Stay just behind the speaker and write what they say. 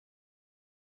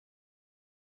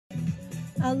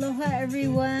Aloha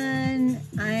everyone,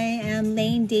 I am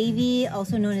Davey,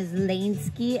 also known as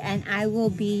LaneSki, and I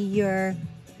will be your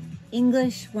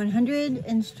English 100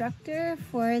 instructor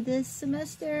for this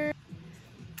semester.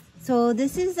 So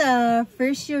this is a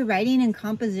first year writing and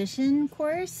composition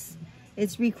course.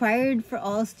 It's required for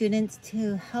all students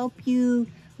to help you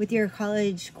with your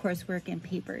college coursework and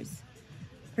papers.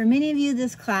 For many of you,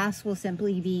 this class will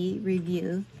simply be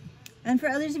review. And for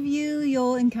others of you,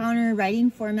 you'll encounter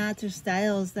writing formats or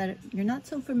styles that you're not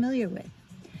so familiar with.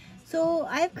 So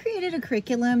I've created a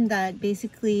curriculum that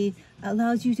basically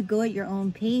allows you to go at your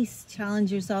own pace,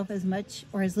 challenge yourself as much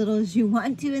or as little as you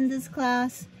want to in this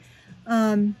class.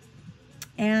 You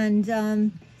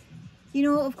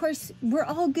know, of course, we're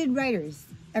all good writers.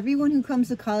 Everyone who comes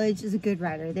to college is a good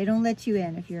writer. They don't let you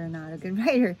in if you're not a good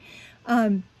writer.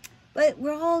 But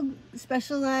we're all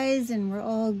specialized and we're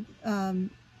all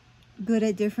good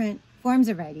at different forms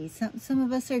of writing. Some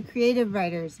of us are creative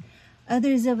writers.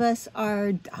 Others of us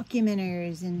are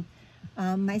documenters. And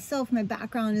myself, my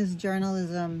background is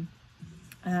journalism.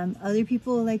 Other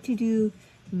people like to do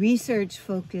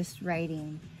research-focused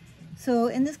writing. So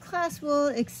in this class, we'll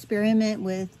experiment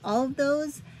with all of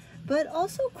those, but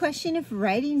also question if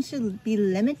writing should be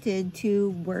limited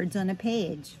to words on a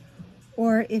page,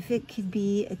 or if it could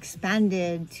be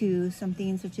expanded to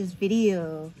something such as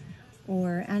video,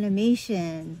 or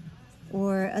animation,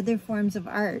 or other forms of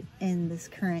art in this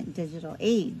current digital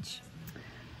age.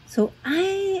 So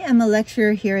I am a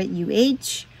lecturer here at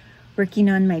UH, working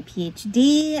on my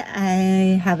PhD.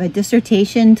 I have a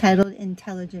dissertation titled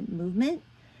Intelligent Movement,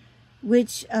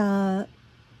 which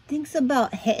thinks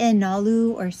about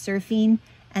he'enalu or surfing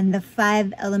and the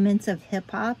 5 elements of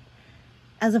hip-hop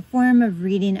as a form of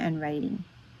reading and writing.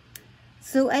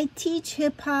 So I teach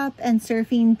hip-hop and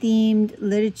surfing themed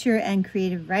literature and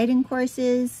creative writing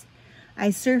courses. I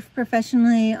surfed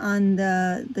professionally on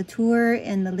the tour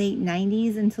in the late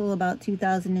 90s until about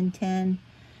 2010,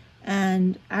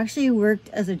 and actually worked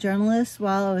as a journalist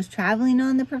while I was traveling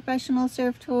on the professional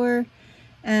surf tour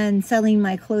and selling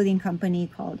my clothing company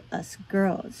called Us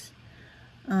Girls.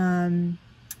 So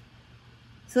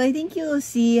I think you'll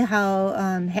see how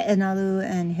he'enalu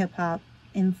and hip-hop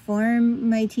inform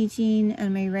my teaching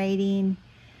and my writing.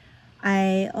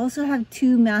 I also have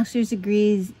 2 master's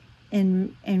degrees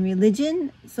in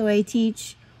religion, so I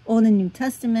teach Old and New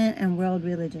Testament and world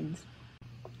religions.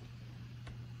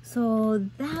 So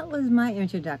that was my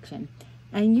introduction,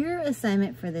 and your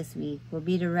assignment for this week will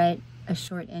be to write a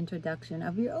short introduction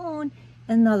of your own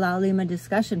in the Laulima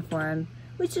discussion forum,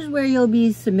 which is where you'll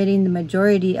be submitting the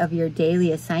majority of your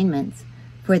daily assignments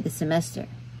for the semester.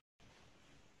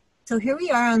 So here we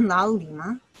are on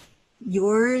Laulima.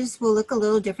 Yours will look a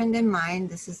little different than mine.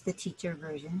 This is the teacher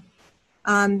version.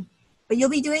 But you'll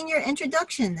be doing your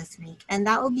introduction this week, and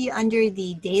that will be under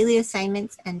the daily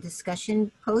assignments and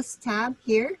discussion posts tab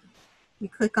here. You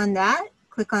click on that,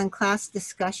 click on class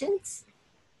discussions,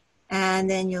 and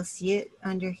then you'll see it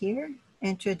under here,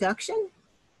 introduction,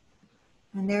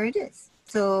 and there it is.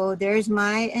 So there's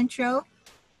my intro.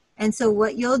 And so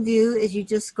what you'll do is you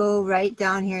just go right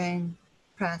down here and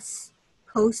press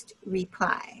post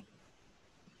reply.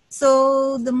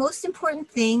 So the most important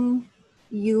thing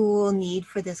you will need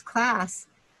for this class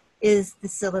is the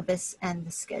syllabus and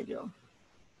the schedule.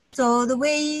 So the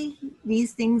way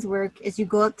these things work is you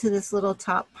go up to this little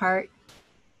top part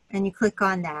and you click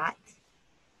on that,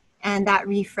 and that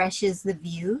refreshes the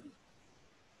view.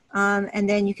 And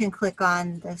then you can click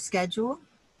on the schedule,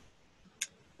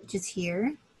 which is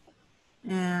here,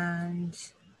 and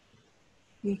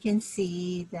you can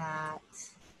see that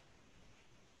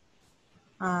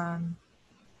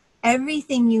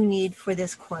everything you need for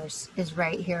this course is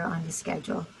right here on the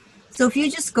schedule. So if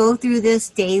you just go through this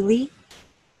daily,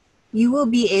 you will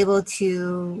be able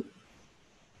to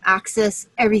access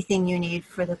everything you need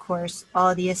for the course,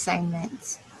 all the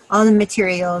assignments, all the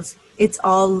materials. It's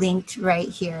all linked right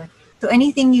here. So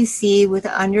anything you see with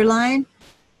an underline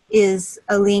is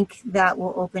a link that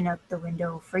will open up the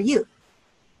window for you.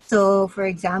 So for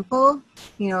example,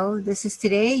 you know, this is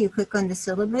today. You click on the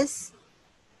syllabus,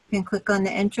 you can click on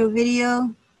the intro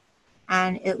video,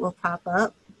 and it will pop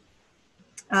up.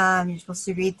 You're supposed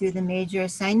to read through the major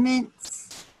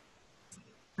assignments,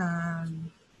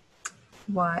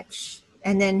 watch,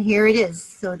 and then here it is.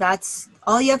 So that's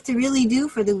all you have to really do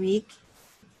for the week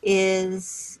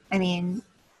is,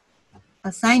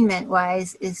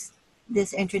 assignment-wise, is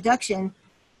this introduction.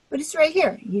 But it's right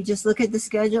here. You just look at the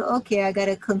schedule. Okay, I got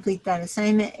to complete that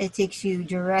assignment. It takes you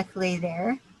directly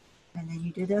there. And then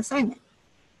you do the assignment.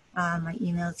 My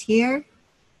email's here.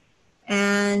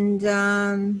 And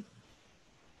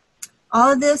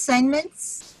all of the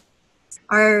assignments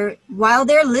are, while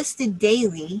they're listed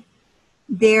daily,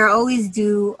 they're always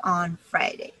due on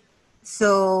Friday.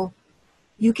 So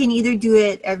you can either do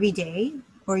it every day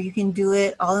or you can do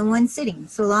it all in one sitting,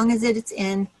 so long as it's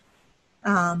in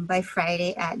by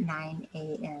Friday at 9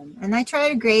 a.m. And I try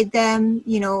to grade them,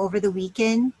 you know, over the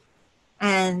weekend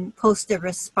and post a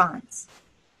response.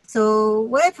 So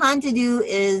what I plan to do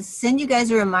is send you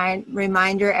guys a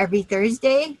reminder every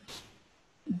Thursday,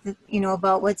 you know,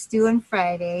 about what's due on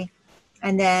Friday,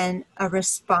 and then a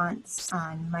response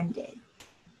on Monday.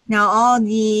 Now, all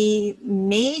the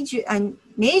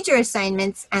major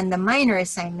assignments and the minor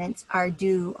assignments are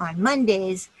due on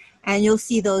Mondays, and you'll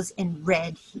see those in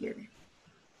red here.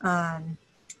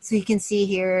 So you can see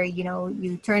here, you know,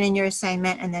 you turn in your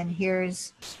assignment, and then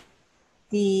here's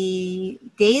the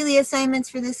daily assignments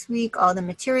for this week, all the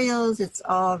materials, it's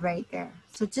all right there.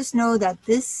 So just know that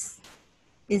this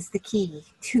is the key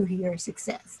to your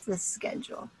success, this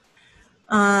schedule.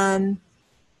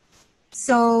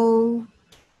 So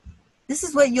this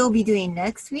is what you'll be doing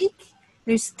next week.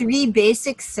 There's 3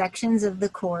 basic sections of the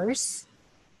course.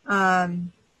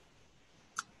 You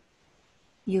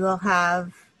will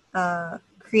have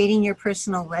creating your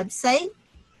personal website,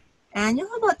 and you'll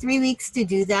have about 3 weeks to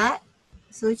do that.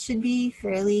 So it should be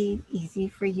fairly easy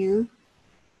for you.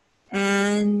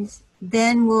 And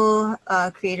then we'll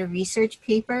create a research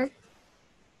paper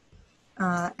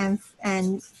and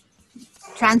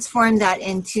transform that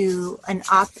into an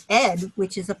op-ed,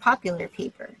 which is a popular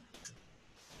paper.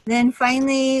 Then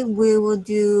finally, we will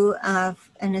do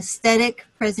an aesthetic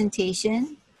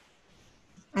presentation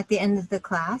at the end of the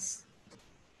class.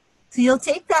 So you'll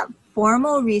take that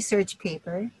formal research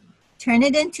paper, turn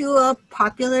it into a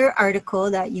popular article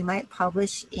that you might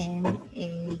publish in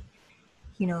a,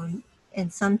 you know, in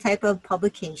some type of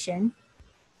publication.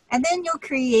 And then you'll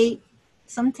create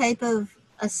some type of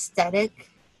aesthetic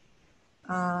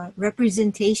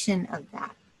representation of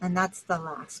that. And that's the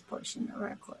last portion of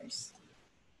our course.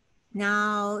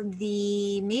 Now,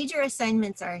 the major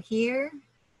assignments are here.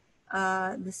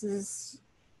 This is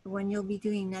the one you'll be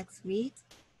doing next week.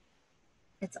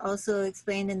 It's also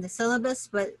explained in the syllabus,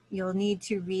 but you'll need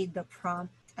to read the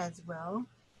prompt as well.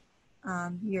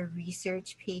 Your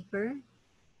research paper,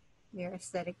 your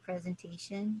aesthetic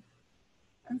presentation,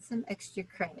 and some extra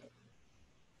credit.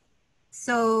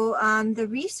 So the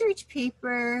research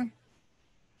paper,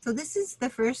 so this is the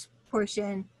first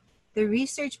portion. The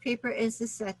research paper is the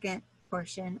second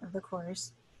portion of the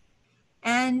course.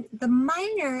 And the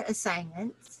minor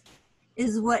assignments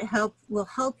is what will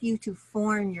help you to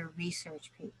form your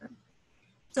research paper.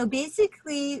 So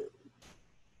basically,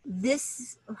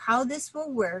 how this will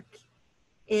work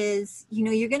is, you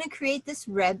know, you're going to create this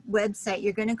website,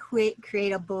 you're going to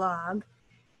create a blog,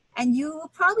 and you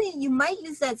might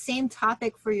use that same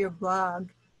topic for your blog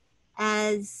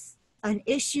as an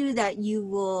issue that you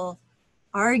will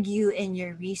argue in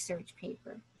your research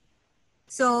paper.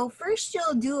 So first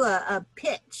you'll do a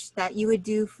pitch that you would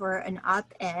do for an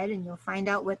op-ed, and you'll find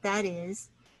out what that is.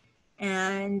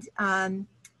 And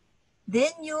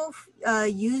then you'll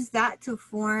use that to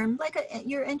form like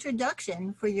your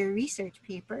introduction for your research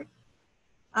paper.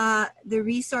 The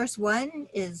resource 1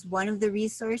 is one of the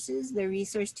resources. The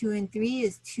resource 2 and 3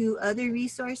 is 2 other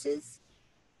resources.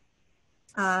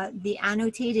 The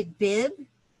annotated bib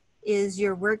is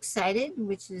your works cited,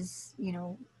 which is, you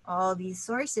know, all these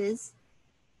sources.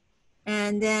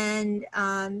 And then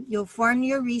you'll form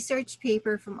your research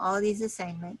paper from all these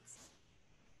assignments.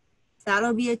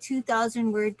 That'll be a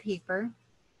 2,000 word paper,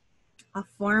 a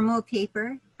formal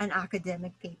paper, an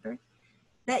academic paper,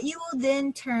 that you will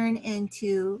then turn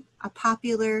into a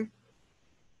popular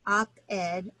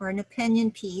op-ed or an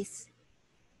opinion piece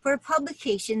for a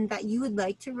publication that you would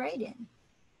like to write in.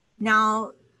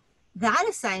 Now, that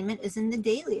assignment is in the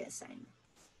daily assignment.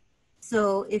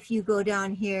 So if you go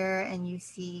down here and you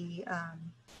see,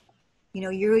 you know,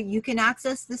 you can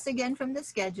access this again from the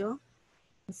schedule.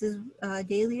 This is a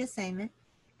daily assignment.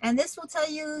 And this will tell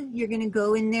you, you're going to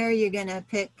go in there, you're going to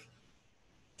pick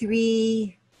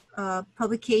 3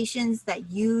 publications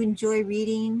that you enjoy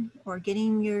reading or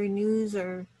getting your news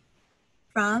or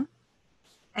from.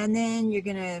 And then you're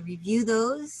going to review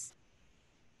those.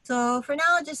 So for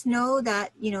now, just know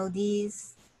that, you know,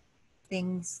 these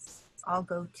things all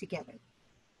go together.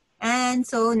 And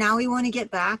so now we want to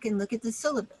get back and look at the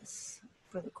syllabus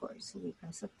for the course. So we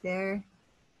press up there.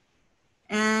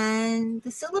 And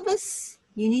the syllabus,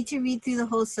 you need to read through the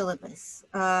whole syllabus.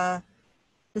 The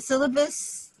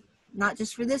syllabus, not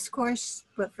just for this course,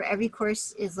 but for every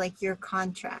course, is like your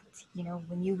contract. You know,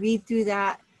 when you read through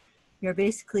that, you're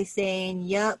basically saying,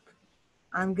 yep,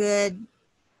 I'm good.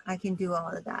 I can do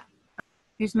all of that.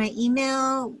 Here's my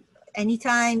email.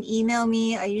 Anytime, email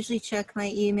me. I usually check my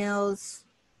emails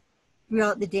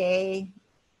throughout the day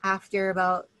after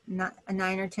about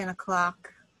 9 or 10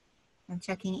 o'clock. I'm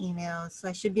checking emails. So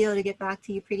I should be able to get back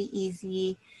to you pretty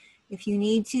easy. If you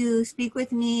need to speak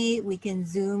with me, we can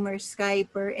Zoom or Skype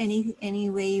or any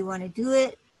way you want to do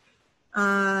it.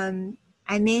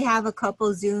 I may have a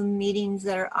couple Zoom meetings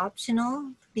that are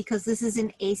optional because this is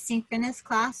an asynchronous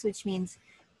class, which means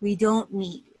we don't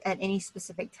meet at any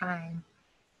specific time.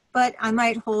 But I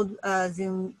might hold a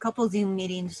couple Zoom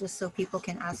meetings just so people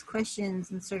can ask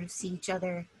questions and sort of see each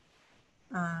other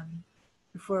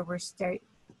before we start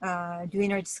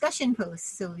doing our discussion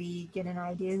posts, so we get an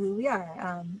idea who we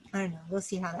are. I don't know, we'll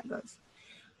see how that goes.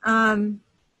 And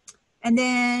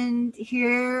then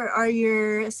here are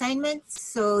your assignments.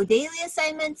 So daily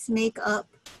assignments make up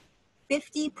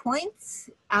 50 points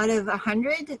out of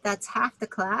 100. That's half the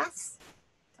class.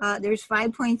 There's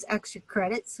 5 points extra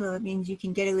credit, so it means you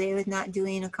can get away with not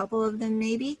doing a couple of them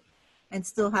maybe and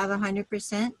still have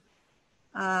 100%.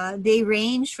 They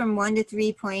range from 1 to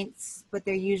 3 points, but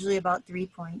they're usually about 3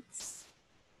 points.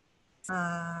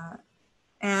 The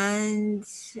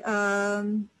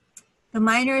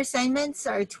minor assignments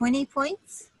are 20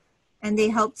 points, and they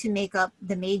help to make up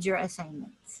the major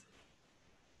assignments.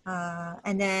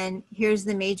 And then here's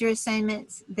the major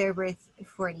assignments. They're worth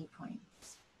 40 points.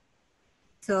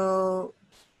 So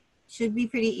should be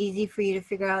pretty easy for you to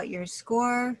figure out your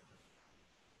score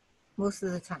most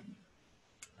of the time.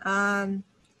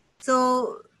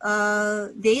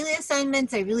 Daily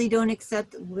assignments, I really don't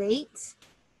accept late.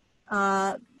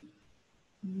 Minor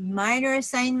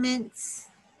assignments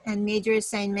and major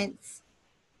assignments,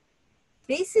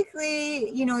 basically,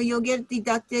 you know, you'll get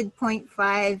deducted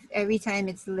 0.5 every time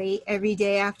it's late, every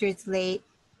day after it's late,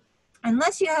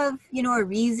 unless you have, you know, a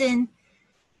reason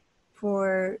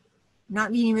for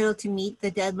not being able to meet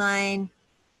the deadline.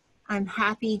 I'm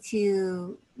happy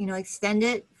to, you know, extend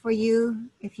it for you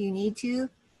if you need to.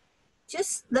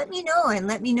 Just let me know, and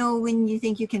let me know when you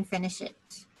think you can finish it.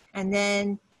 And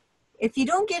then if you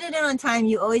don't get it in on time,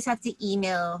 you always have to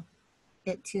email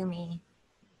it to me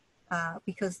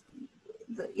because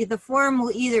the form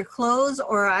will either close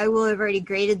or I will have already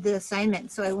graded the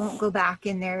assignment, so I won't go back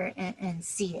in there and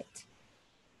see it.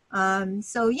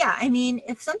 So yeah, I mean,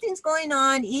 if something's going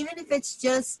on, even if it's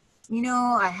just, you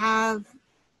know, I have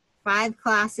 5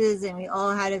 classes and we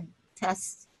all had a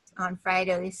test on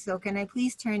Friday, so can I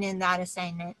please turn in that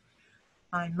assignment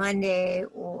on Monday,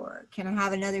 or can I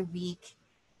have another week?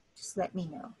 Just let me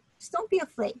know. Just don't be a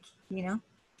flake, you know.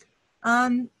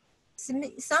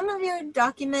 Some of your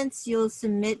documents you'll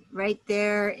submit right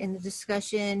there in the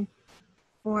discussion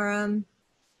forum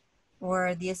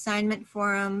or the assignment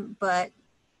forum, but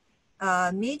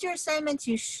major assignments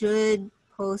you should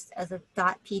post as a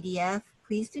 .pdf.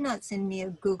 Please do not send me a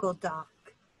Google Doc.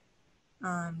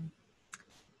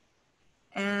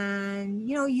 And,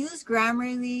 you know, use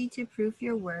Grammarly to proof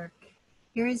your work.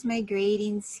 Here is my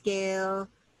grading scale.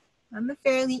 I'm a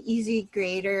fairly easy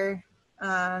grader.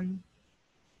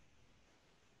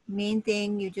 Main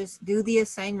thing, you just do the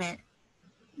assignment.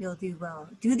 You'll do well.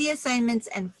 Do the assignments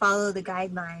and follow the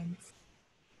guidelines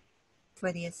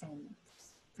for the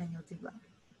assignments, and you'll do well.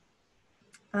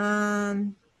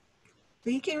 So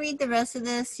you can read the rest of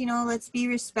this. You know, let's be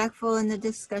respectful in the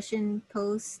discussion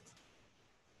post.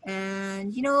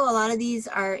 And, you know, a lot of these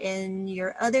are in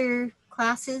your other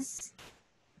classes,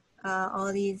 all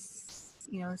of these,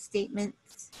 you know,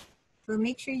 statements. So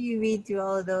make sure you read through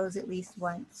all of those at least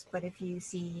once. But if you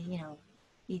see, you know,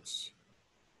 each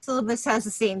syllabus has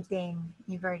the same thing,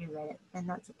 you've already read it, and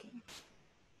that's okay.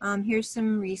 Here's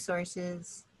some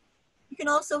resources. You can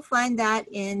also find that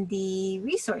in the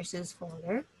resources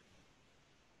folder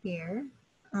here.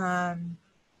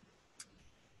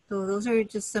 So those are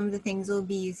just some of the things we'll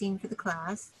be using for the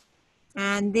class.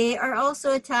 And they are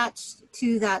also attached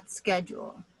to that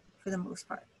schedule for the most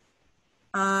part.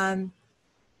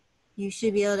 You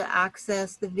should be able to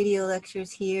access the video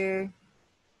lectures here.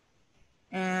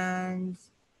 And,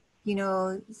 you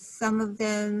know, some of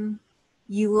them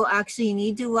you will actually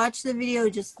need to watch the video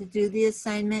just to do the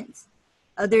assignments.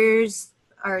 Others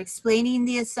are explaining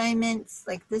the assignments,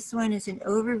 like this one is an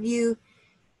overview.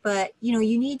 But, you know,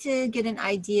 you need to get an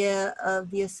idea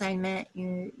of the assignment,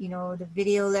 you know, the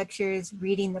video lectures,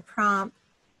 reading the prompt.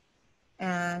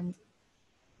 And,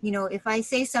 you know, if I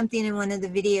say something in one of the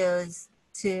videos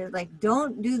to like,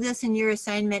 don't do this in your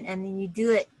assignment, and then you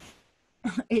do it,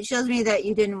 it shows me that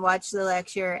you didn't watch the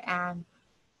lecture and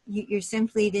you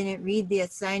simply didn't read the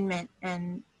assignment.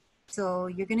 And so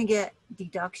you're going to get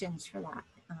deductions for that.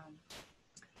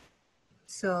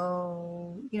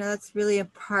 So, you know, that's really a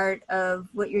part of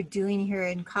what you're doing here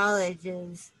in college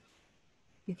is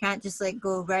you can't just like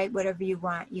go write whatever you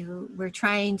want. We're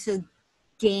trying to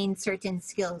gain certain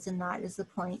skills, and that is the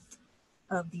point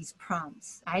of these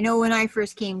prompts. I know when I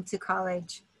first came to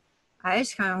college, I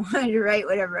just kind of wanted to write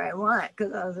whatever I want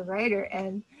because I was a writer,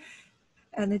 and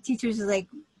the teachers were like,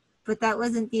 but that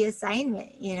wasn't the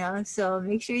assignment, you know? So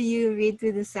make sure you read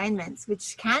through the assignments,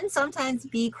 which can sometimes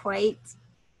be quite,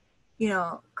 you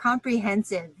know,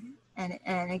 comprehensive, and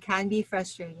it can be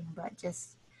frustrating, but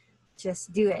just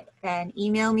do it. And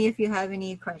email me if you have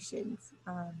any questions.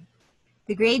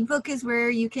 The grade book is where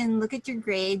you can look at your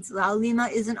grades.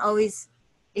 Laulima isn't always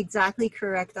exactly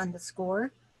correct on the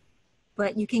score,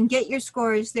 but you can get your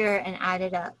scores there and add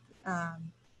it up.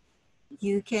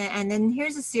 You can, and then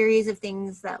here's a series of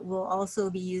things that we'll also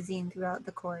be using throughout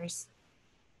the course.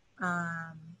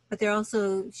 But there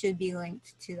also should be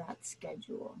linked to that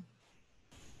schedule.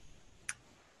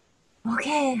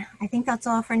 Okay, I think that's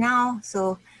all for now.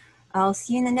 So I'll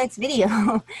see you in the next video.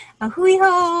 Ahui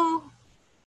ho!